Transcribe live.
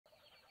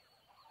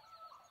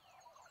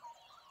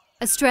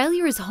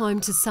Australia is home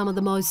to some of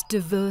the most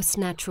diverse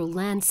natural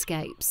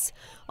landscapes.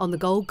 On the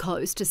Gold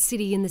Coast, a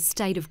city in the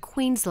state of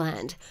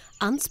Queensland,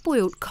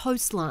 unspoilt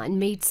coastline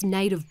meets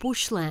native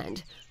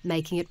bushland,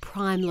 making it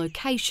prime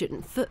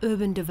location for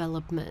urban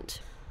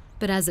development.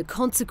 But as a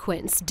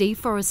consequence,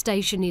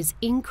 deforestation is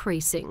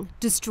increasing,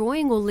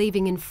 destroying or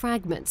leaving in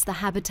fragments the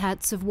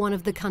habitats of one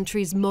of the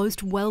country's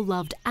most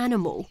well-loved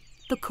animal,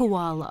 the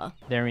koala.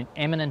 They're in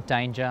imminent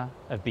danger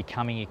of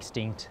becoming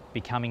extinct,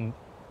 becoming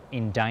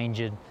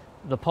endangered.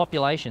 The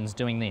population's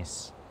doing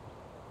this.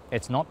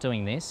 It's not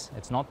doing this,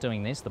 it's not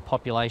doing this, the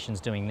population's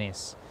doing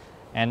this.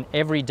 And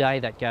every day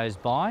that goes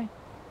by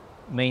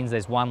means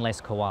there's one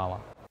less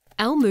koala.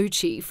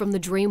 Mucci from the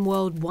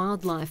Dreamworld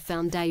Wildlife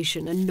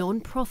Foundation, a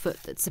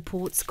non-profit that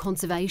supports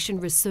conservation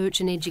research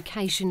and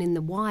education in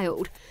the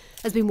wild,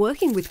 has been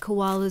working with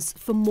koalas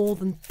for more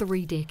than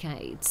 3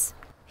 decades.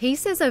 He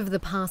says over the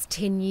past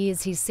 10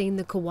 years he's seen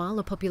the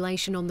koala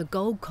population on the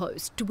Gold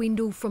Coast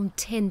dwindle from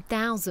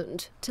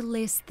 10,000 to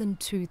less than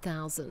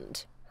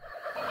 2,000.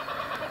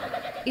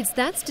 It's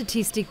that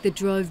statistic that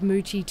drove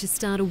Mucci to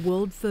start a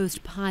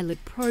world-first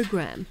pilot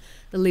program,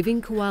 the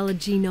Living Koala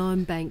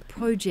Genome Bank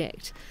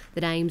project,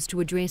 that aims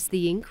to address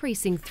the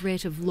increasing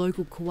threat of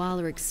local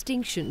koala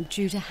extinction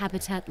due to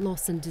habitat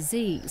loss and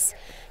disease,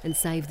 and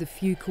save the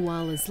few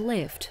koalas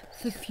left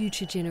for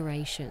future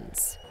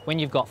generations. When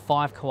you've got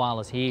 5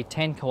 koalas here,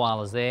 10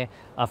 koalas there,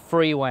 a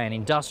freeway, an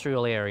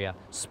industrial area,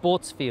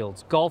 sports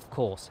fields, golf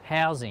course,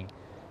 housing,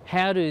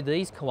 how do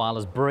these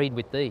koalas breed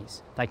with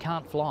these? They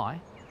can't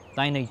fly.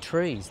 They need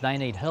trees, they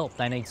need help,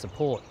 they need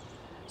support.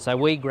 So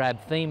we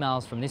grab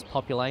females from this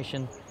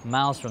population,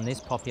 males from this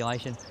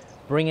population,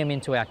 bring them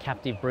into our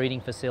captive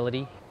breeding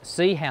facility,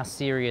 see how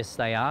serious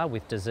they are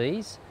with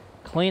disease,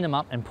 clean them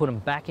up and put them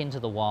back into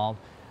the wild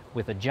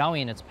with a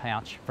joey in its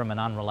pouch from an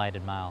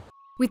unrelated male.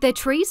 With their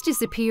trees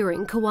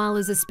disappearing,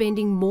 koalas are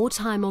spending more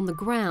time on the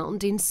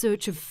ground in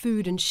search of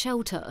food and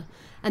shelter.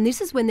 And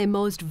this is when they're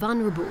most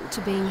vulnerable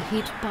to being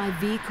hit by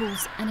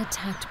vehicles and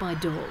attacked by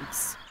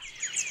dogs.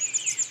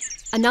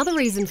 Another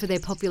reason for their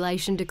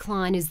population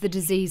decline is the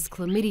disease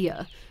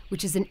Chlamydia,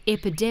 which is an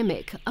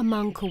epidemic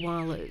among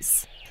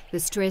koalas. The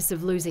stress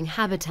of losing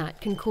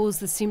habitat can cause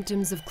the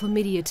symptoms of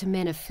chlamydia to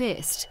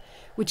manifest,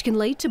 which can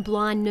lead to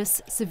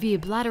blindness, severe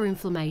bladder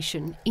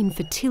inflammation,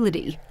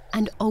 infertility,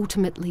 and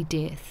ultimately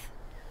death.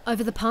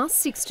 Over the past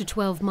 6 to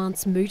 12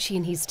 months, Mucci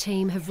and his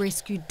team have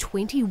rescued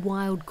 20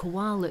 wild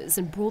koalas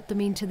and brought them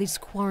into this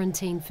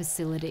quarantine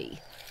facility.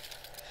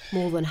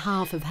 More than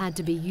half have had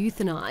to be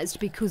euthanised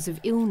because of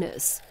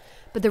illness,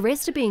 but the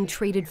rest are being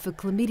treated for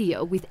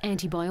chlamydia with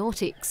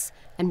antibiotics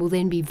and will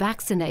then be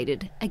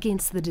vaccinated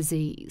against the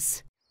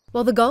disease.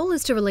 While the goal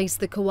is to release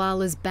the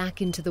koalas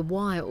back into the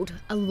wild,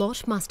 a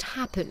lot must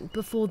happen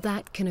before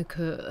that can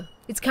occur.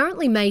 It's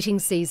currently mating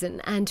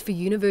season, and for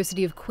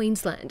University of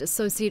Queensland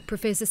Associate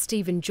Professor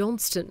Stephen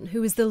Johnston,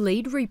 who is the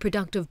lead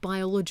reproductive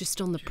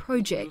biologist on the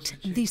project,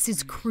 this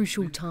is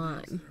crucial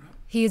time.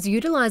 He is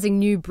utilising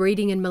new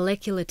breeding and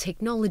molecular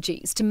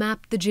technologies to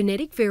map the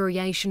genetic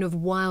variation of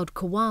wild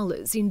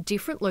koalas in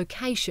different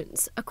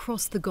locations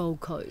across the Gold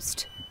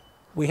Coast.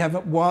 We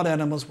have wild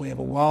animals, we have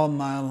a wild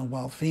male and a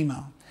wild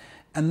female.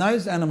 And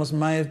those animals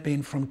may have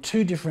been from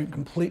 2 different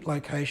complete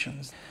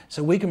locations.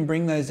 So we can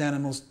bring those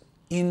animals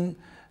in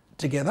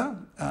together,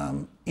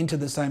 into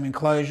the same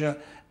enclosure.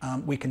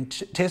 We can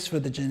test for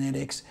the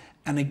genetics.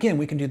 And again,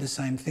 we can do the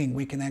same thing.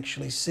 We can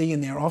actually see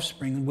in their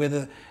offspring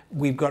whether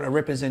we've got a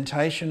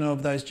representation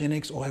of those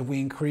genetics or have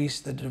we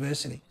increased the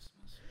diversity.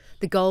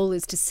 The goal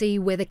is to see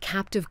whether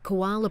captive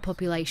koala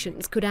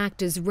populations could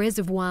act as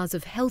reservoirs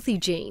of healthy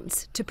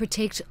genes to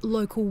protect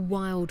local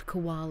wild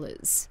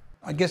koalas.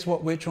 I guess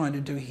what we're trying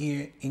to do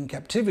here in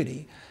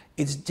captivity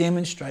is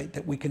demonstrate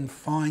that we can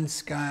fine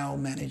scale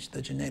manage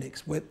the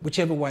genetics,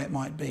 whichever way it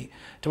might be,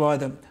 to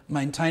either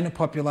maintain a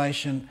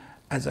population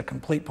as a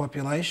complete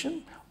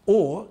population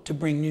or to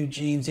bring new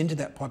genes into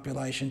that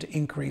population to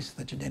increase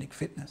the genetic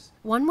fitness.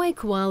 One way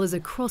koalas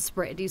are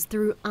crossbred is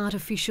through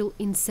artificial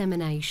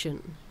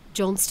insemination.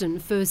 Johnston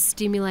first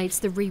stimulates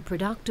the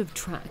reproductive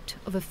tract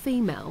of a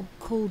female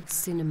called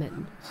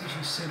Cinnamon. So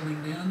she's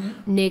settling down there.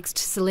 Next,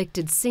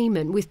 selected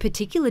semen with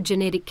particular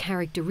genetic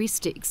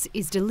characteristics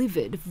is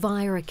delivered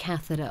via a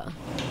catheter.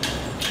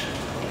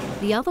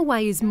 The other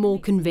way is more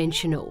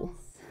conventional.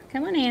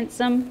 Come on,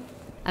 handsome.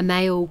 A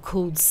male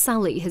called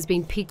Sully has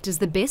been picked as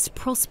the best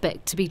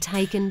prospect to be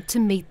taken to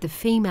meet the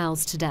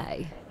females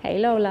today. Hey,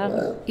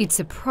 Lola. It's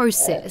a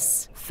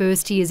process.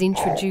 First he is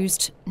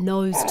introduced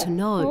nose to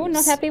nose. Oh,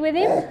 not happy with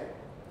him?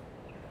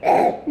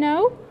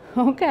 No?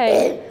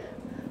 Okay.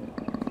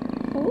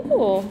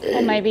 Oh,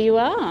 or maybe you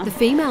are. The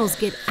females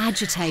get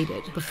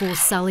agitated before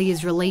Sully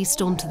is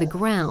released onto the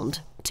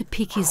ground to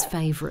pick his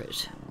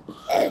favourite.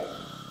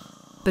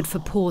 But for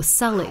poor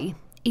Sully,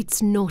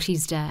 it's not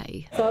his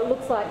day. So it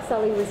looks like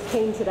Sully was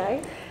keen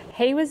today.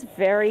 He was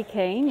very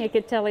keen. You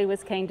could tell he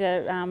was keen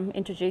to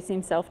introduce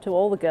himself to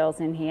all the girls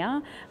in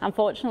here.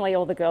 Unfortunately,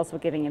 all the girls were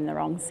giving him the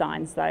wrong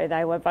signs, though.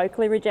 They were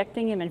vocally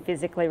rejecting him and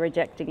physically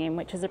rejecting him,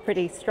 which is a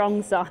pretty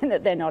strong sign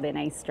that they're not in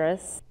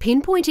estrus.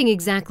 Pinpointing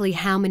exactly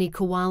how many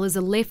koalas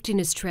are left in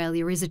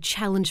Australia is a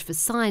challenge for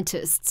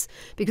scientists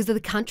because of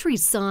the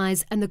country's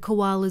size and the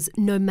koala's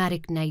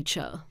nomadic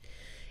nature.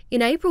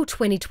 In April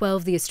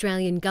 2012, the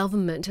Australian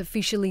government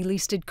officially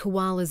listed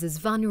koalas as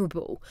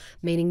vulnerable,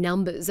 meaning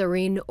numbers are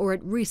in or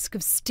at risk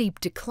of steep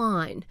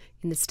decline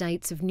in the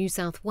states of New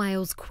South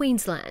Wales,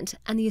 Queensland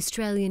and the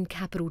Australian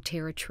Capital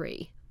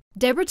Territory.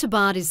 Deborah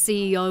Tabart is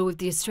CEO of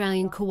the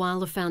Australian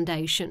Koala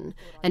Foundation,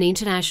 an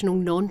international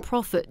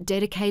non-profit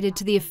dedicated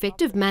to the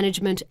effective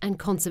management and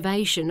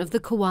conservation of the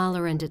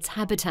koala and its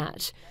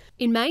habitat.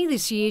 In May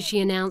this year, she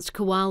announced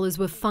koalas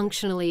were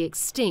functionally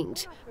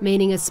extinct,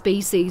 meaning a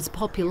species'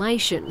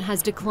 population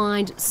has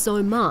declined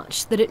so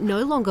much that it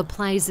no longer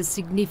plays a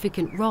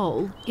significant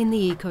role in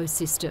the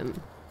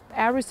ecosystem.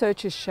 Our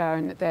research has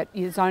shown that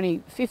there's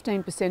only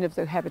 15% of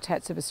the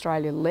habitats of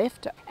Australia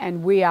left,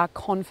 and we are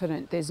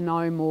confident there's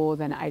no more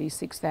than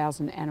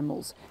 86,000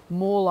 animals,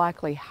 more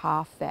likely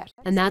half that.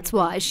 And that's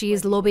why she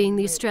is lobbying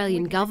the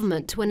Australian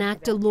government to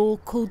enact a law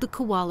called the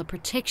Koala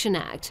Protection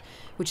Act,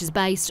 which is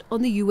based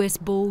on the US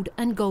Bald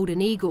and Golden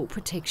Eagle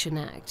Protection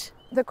Act.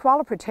 The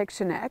Koala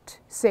Protection Act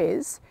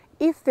says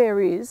if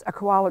there is a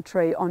koala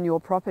tree on your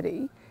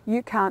property,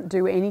 you can't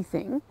do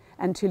anything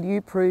until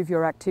you prove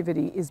your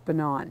activity is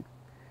benign.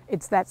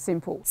 It's that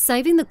simple.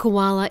 Saving the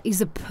koala is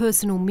a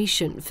personal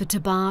mission for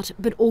Tabart,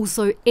 but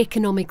also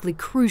economically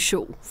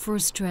crucial for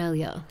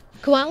Australia.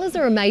 Koalas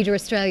are a major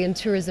Australian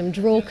tourism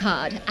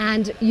drawcard,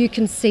 and you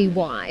can see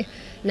why.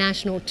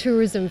 National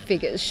tourism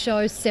figures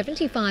show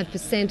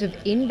 75% of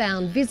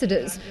inbound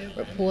visitors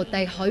report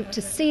they hope to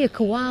see a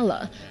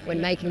koala when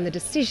making the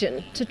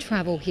decision to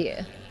travel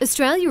here.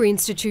 Australia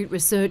Institute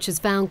research has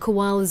found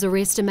koalas are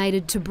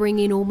estimated to bring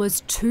in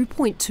almost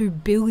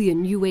 $2.2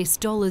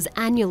 billion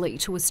annually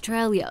to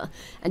Australia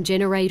and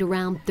generate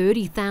around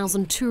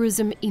 30,000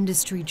 tourism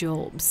industry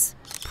jobs.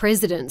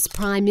 Presidents,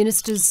 prime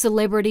ministers,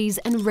 celebrities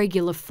and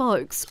regular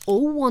folks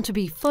all want to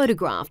be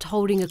photographed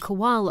holding a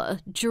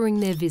koala during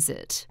their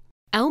visit.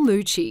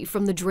 Mucci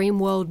from the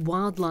Dreamworld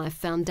Wildlife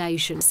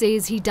Foundation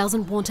says he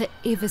doesn't want to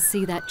ever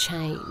see that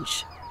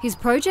change. His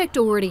project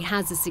already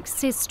has a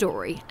success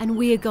story and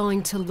we are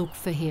going to look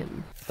for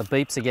him. The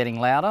beeps are getting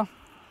louder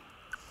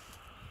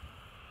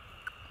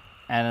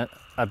and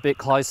a bit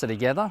closer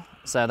together,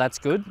 so that's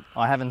good.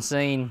 I haven't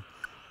seen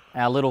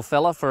our little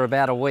fella for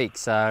about a week,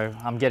 so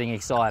I'm getting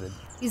excited.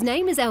 His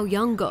name is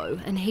Yungo,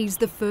 and he's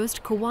the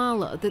first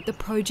koala that the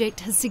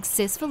project has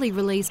successfully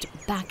released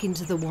back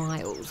into the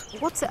wild.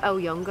 What's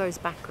Yungo's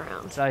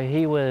background? So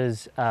he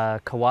was a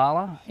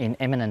koala in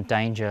imminent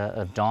danger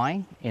of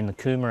dying in the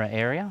Coomera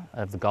area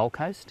of the Gold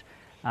Coast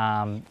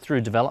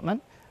through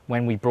development.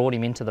 When we brought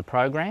him into the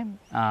program,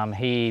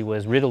 he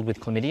was riddled with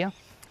chlamydia.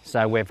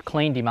 So we've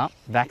cleaned him up,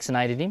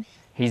 vaccinated him.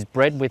 He's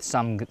bred with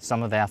some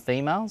of our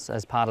females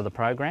as part of the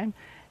program,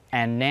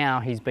 and now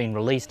he's been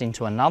released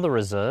into another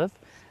reserve.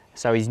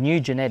 So he's new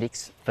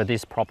genetics for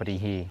this property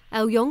here.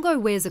 Yungo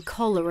wears a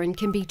collar and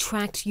can be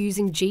tracked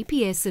using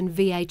GPS and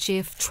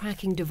VHF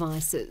tracking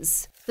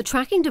devices. The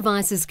tracking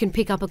devices can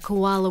pick up a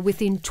koala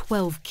within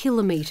 12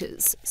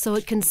 kilometres, so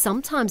it can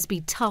sometimes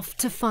be tough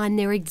to find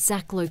their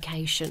exact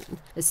location,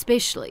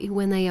 especially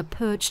when they are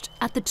perched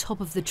at the top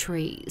of the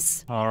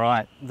trees. All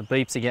right, the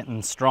beeps are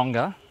getting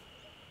stronger.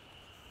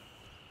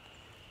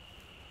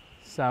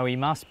 So he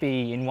must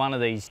be in one of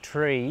these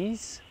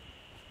trees.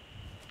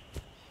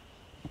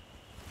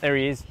 There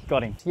he is,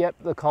 got him. Yep,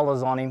 the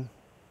collar's on him.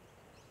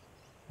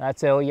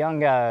 That's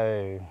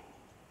Yungo.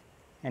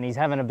 And he's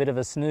having a bit of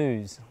a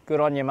snooze. Good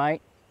on you,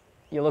 mate.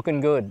 You're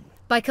looking good.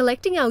 By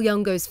collecting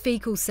Yungo's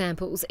faecal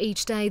samples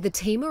each day, the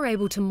team are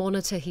able to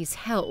monitor his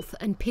health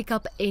and pick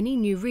up any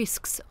new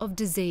risks of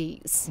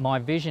disease. My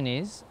vision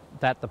is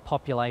that the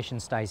population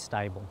stays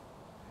stable.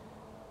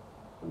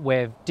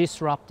 We've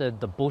disrupted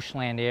the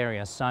bushland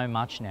area so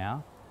much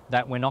now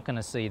that we're not going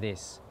to see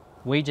this.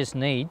 We just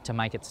need to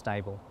make it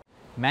stable.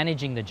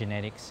 Managing the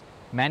genetics,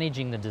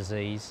 managing the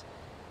disease,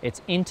 it's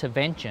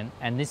intervention,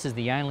 and this is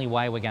the only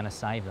way we're going to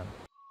save them.